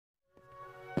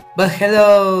But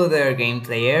hello there, game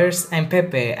players. I'm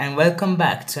Pepe, and welcome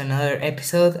back to another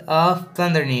episode of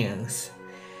PlunderNews.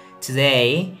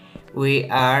 Today we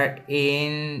are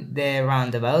in the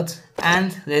roundabout,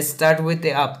 and let's start with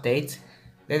the update.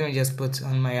 Let me just put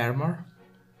on my armor.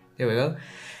 There we go.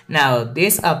 Now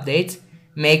this update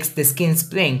makes the skins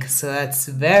blink, so that's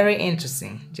very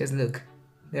interesting. Just look.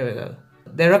 There we go.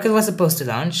 The rocket was supposed to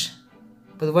launch,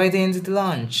 but why didn't it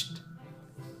launch?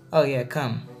 Oh yeah,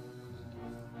 come.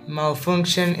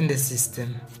 Malfunction in the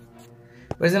system.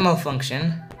 Where's the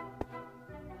malfunction?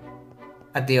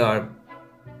 At the orb.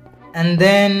 And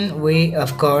then we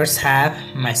of course have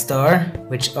my store,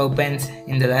 which opened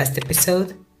in the last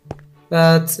episode,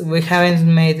 but we haven't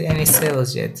made any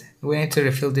sales yet. We need to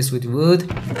refill this with wood,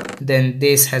 then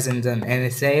this hasn't done any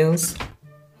sales,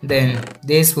 then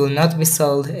this will not be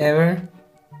sold ever,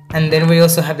 and then we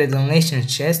also have the donation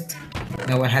chest.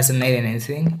 No one has donated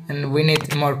anything, and we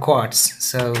need more quartz,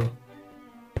 so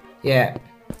yeah,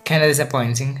 kinda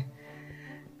disappointing.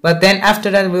 But then after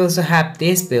that we also have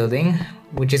this building,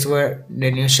 which is where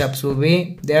the new shops will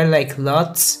be. They're like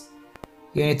lots.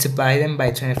 You need to buy them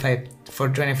by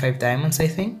 25 diamonds, I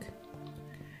think.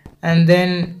 And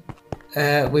then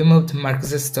we moved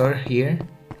Marcus's store here,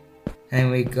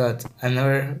 and we got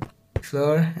another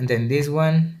floor, and then this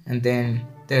one, and then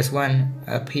there's one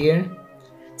up here.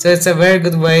 So it's a very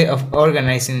good way of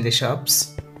organizing the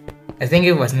shops. I think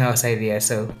it was Noah's idea,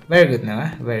 so very good,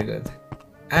 Noah, very good.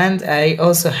 And I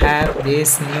also have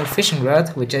this new fishing rod,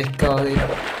 which I call it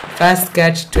Fast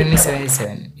Catch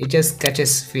 2077. It just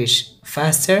catches fish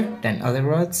faster than other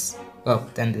rods, well,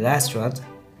 than the last rod.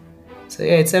 So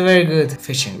yeah, it's a very good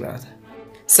fishing rod.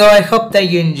 So I hope that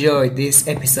you enjoyed this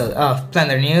episode of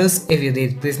Plunder News. If you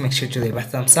did, please make sure to leave a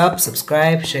thumbs up,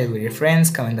 subscribe, share it with your friends,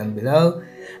 comment down below,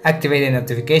 activate the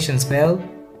notifications bell,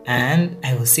 and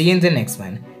I will see you in the next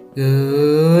one.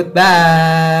 Goodbye!